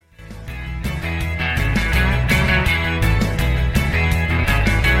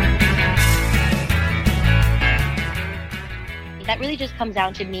just comes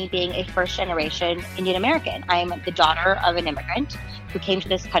down to me being a first generation Indian American. I'm the daughter of an immigrant who came to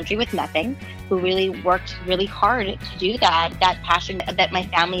this country with nothing, who really worked really hard to do that. That passion that my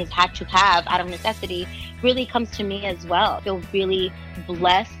family has had to have out of necessity really comes to me as well. I feel really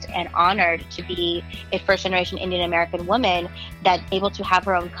blessed and honored to be a first generation Indian American woman that's able to have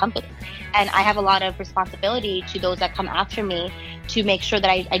her own company. And I have a lot of responsibility to those that come after me to make sure that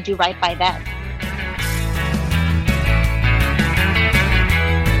I do right by them.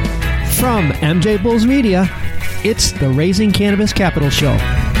 From MJ Bulls Media, it's the Raising Cannabis Capital Show.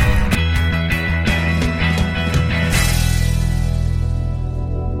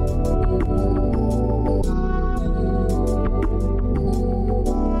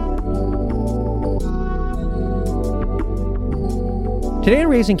 Today on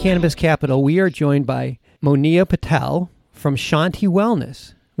Raising Cannabis Capital, we are joined by Monia Patel from Shanti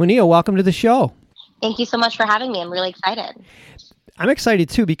Wellness. Monia, welcome to the show. Thank you so much for having me. I'm really excited. I'm excited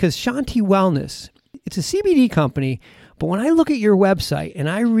too because Shanti Wellness, it's a CBD company, but when I look at your website and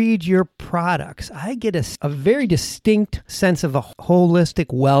I read your products, I get a very distinct sense of a holistic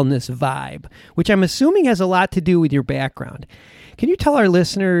wellness vibe, which I'm assuming has a lot to do with your background. Can you tell our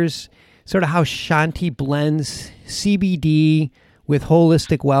listeners sort of how Shanti blends CBD with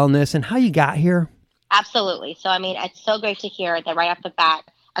holistic wellness and how you got here? Absolutely. So, it's so great to hear that right off the bat,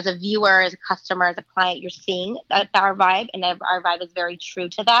 as a viewer, as a customer, as a client, you're seeing our vibe, and our vibe is very true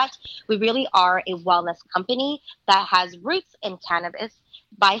to that. We really are a wellness company that has roots in cannabis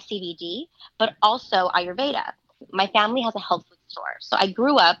by CBD, but also Ayurveda. My family has a health food store. So I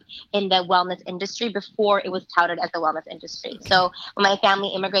grew up in the wellness industry before it was touted as the wellness industry. So when my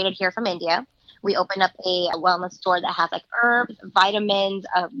family immigrated here from India, we opened up a wellness store that has like herbs, vitamins,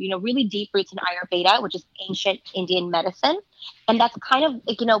 really deep roots in Ayurveda, which is ancient Indian medicine. And that's kind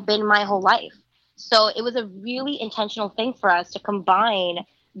of, been my whole life. So it was a really intentional thing for us to combine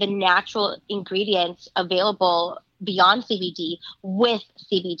the natural ingredients available beyond CBD with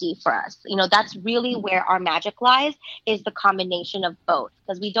CBD for us. That's really where our magic lies, is the combination of both,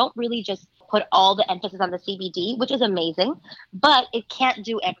 because we don't really just put all the emphasis on the CBD, which is amazing, but it can't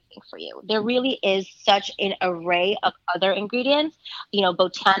do everything for you. There really is such an array of other ingredients,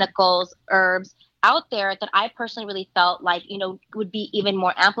 botanicals, herbs out there that I personally really felt like, would be even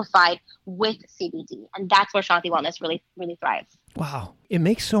more amplified with CBD. And that's where Shanti Wellness really, really thrives. Wow. It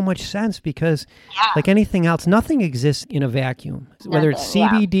makes so much sense because like anything else, nothing exists in a vacuum, whether it's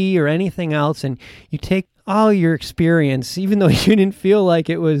CBD or anything else. And you take all your experience, even though you didn't feel like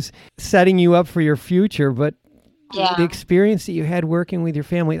it was setting you up for your future, but the experience that you had working with your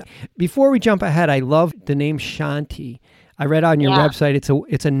family. Before we jump ahead, I love the name Shanti. I read on your website,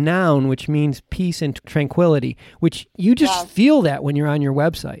 it's a noun, which means peace and tranquility, which you just feel that when you're on your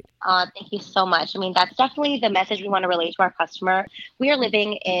website. Thank you so much. That's definitely the message we want to relay to our customer. We are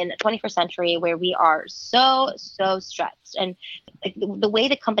living in the 21st century where we are so stressed. And the way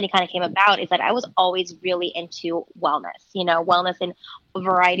the company kind of came about is that I was always really into wellness, wellness in a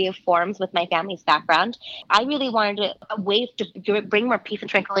variety of forms with my family's background. I really wanted a way to bring more peace and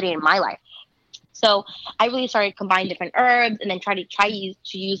tranquility in my life. So I really started combining different herbs and then try to use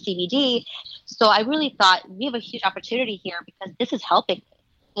CBD. So I really thought we have a huge opportunity here because this is helping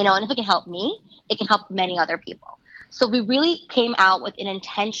me, and if it can help me, it can help many other people. So we really came out with an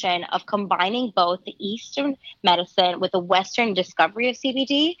intention of combining both the Eastern medicine with the Western discovery of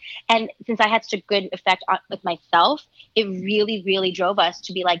CBD. And since I had such a good effect with myself, it really, really drove us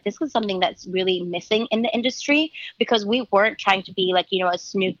to be like, this was something that's really missing in the industry, because we weren't trying to be like, a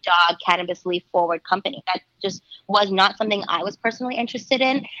Snoop Dogg cannabis leaf forward company. That just was not something I was personally interested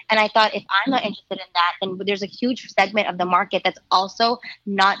in. And I thought, if I'm not interested in that, then there's a huge segment of the market that's also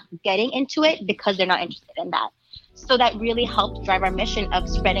not getting into it because they're not interested in that. So that really helped drive our mission of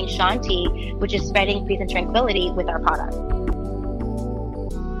spreading Shanti, which is spreading peace and tranquility with our product.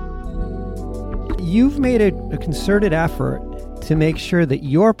 You've made a concerted effort to make sure that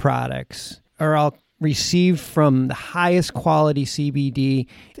your products are all received from the highest quality CBD,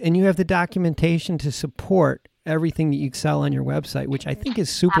 and you have the documentation to support everything that you sell on your website, which I think is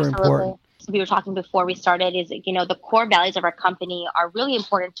super important. We were talking before we started is, the core values of our company are really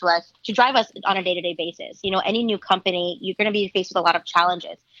important to us to drive us on a day-to-day basis. Any new company, you're going to be faced with a lot of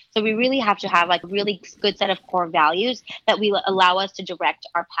challenges. So we really have to have like a really good set of core values that will allow us to direct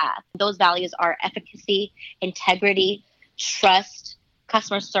our path. Those values are efficacy, integrity, trust,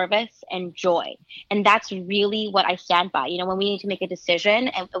 customer service, and joy. And that's really what I stand by. When we need to make a decision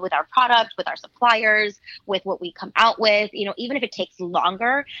and with our product, with our suppliers, with what we come out with, even if it takes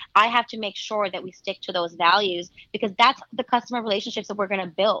longer, I have to make sure that we stick to those values, because that's the customer relationships that we're going to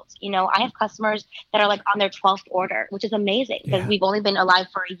build. I have customers that are like on their 12th order, which is amazing because we've only been alive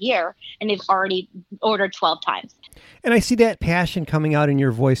for a year and they've already ordered 12 times. And I see that passion coming out in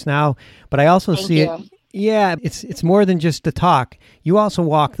your voice now, but I also see it. Yeah, it's more than just the talk. You also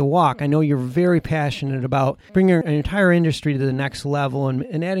walk the walk. I know you're very passionate about bringing an entire industry to the next level,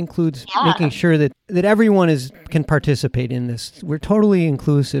 and that includes making sure that everyone can participate in this. We're totally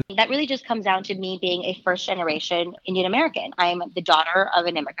inclusive. That really just comes down to me being a first-generation Indian American. I'm the daughter of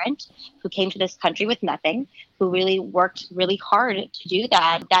an immigrant who came to this country with nothing, who really worked really hard to do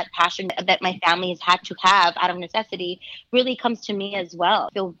that. That passion that my family has had to have out of necessity really comes to me as well.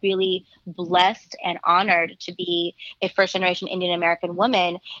 I feel really blessed and honored to be a first-generation Indian American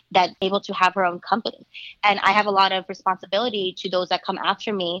woman that's able to have her own company. And I have a lot of responsibility to those that come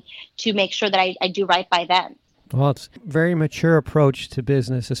after me to make sure that I do right by them. Well, it's a very mature approach to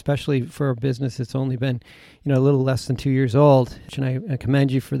business, especially for a business that's only been, a little less than 2 years old. And I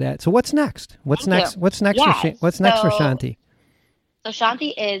commend you for that. So what's next? What's next? What's next for Shanti? So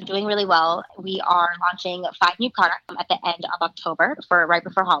Shanti is doing really well. We are launching 5 new products at the end of October right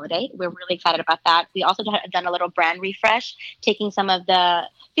before holiday. We're really excited about that. We also done a little brand refresh, taking some of the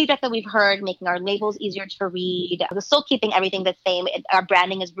feedback that we've heard, making our labels easier to read. We're still keeping everything the same. Our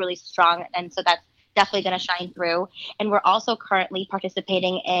branding is really strong, and so that's definitely going to shine through. And we're also currently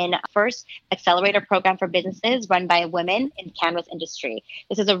participating in first accelerator program for businesses run by women in the cannabis industry.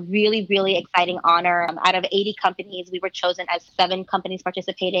 This is a really, really exciting honor. Out of 80 companies, we were chosen as 7 companies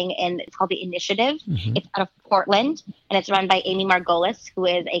participating in, it's called the Initiative. Mm-hmm. It's out of Portland, and it's run by Amy Margolis, who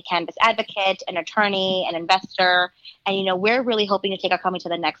is a cannabis advocate, an attorney, an investor. And, we're really hoping to take our company to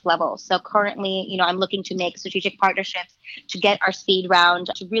the next level. So currently, I'm looking to make strategic partnerships to get our seed round,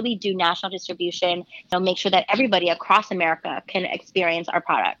 to really do national distribution, make sure that everybody across America can experience our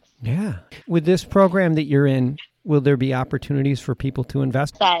products. Yeah. With this program that you're in, will there be opportunities for people to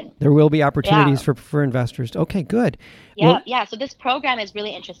invest? There will be opportunities for investors. Okay, good. Yeah. So this program is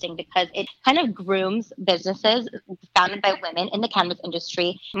really interesting because it kind of grooms businesses founded by women in the cannabis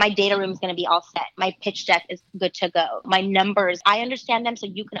industry. My data room is going to be all set. My pitch deck is good to go. My numbers, I understand them so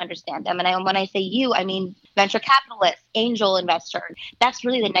you can understand them. And when I say you, I mean venture capitalists, angel investors. That's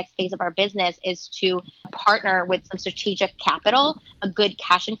really the next phase of our business, is to partner with some strategic capital, a good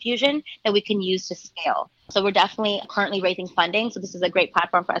cash infusion that we can use to scale. So we're definitely currently raising funding. So this is a great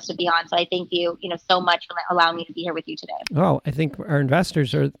platform for us to be on. So I thank you, so much for allowing me to be here with you today. Oh, I think our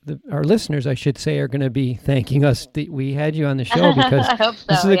investors, or our listeners, I should say, are going to be thanking us that we had you on the show, because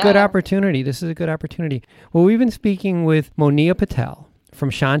this is a good opportunity. This is a good opportunity. Well, we've been speaking with Monia Patel from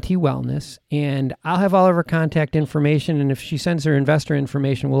Shanti Wellness, and I'll have all of her contact information. And if she sends her investor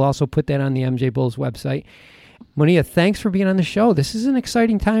information, we'll also put that on the MJ Bulls website. Monia, thanks for being on the show. This is an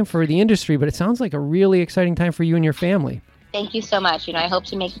exciting time for the industry, but it sounds like a really exciting time for you and your family. Thank you so much. I hope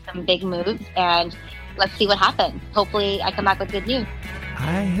to make some big moves, and let's see what happens. Hopefully I come back with good news.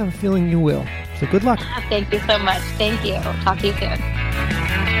 I have a feeling you will. So good luck. Thank you so much. Thank you. Talk to you soon.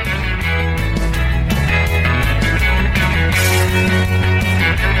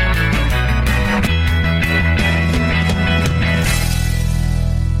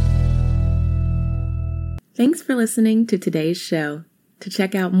 Thanks for listening to today's show. To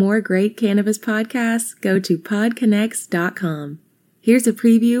check out more great cannabis podcasts, go to podconnects.com. Here's a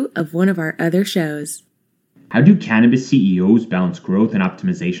preview of one of our other shows. How do cannabis CEOs balance growth and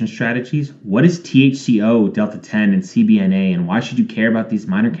optimization strategies? What is THCO, Delta-10, and CBNA, and why should you care about these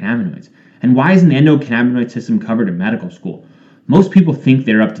minor cannabinoids? And why isn't the endocannabinoid system covered in medical school? Most people think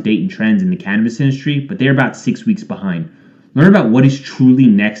they're up to date in trends in the cannabis industry, but they're about 6 weeks behind. Learn about what is truly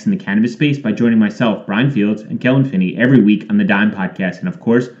next in the cannabis space by joining myself, Brian Fields, and Kellen Finney every week on the Dime Podcast, and of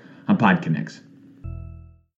course, on PodConnects.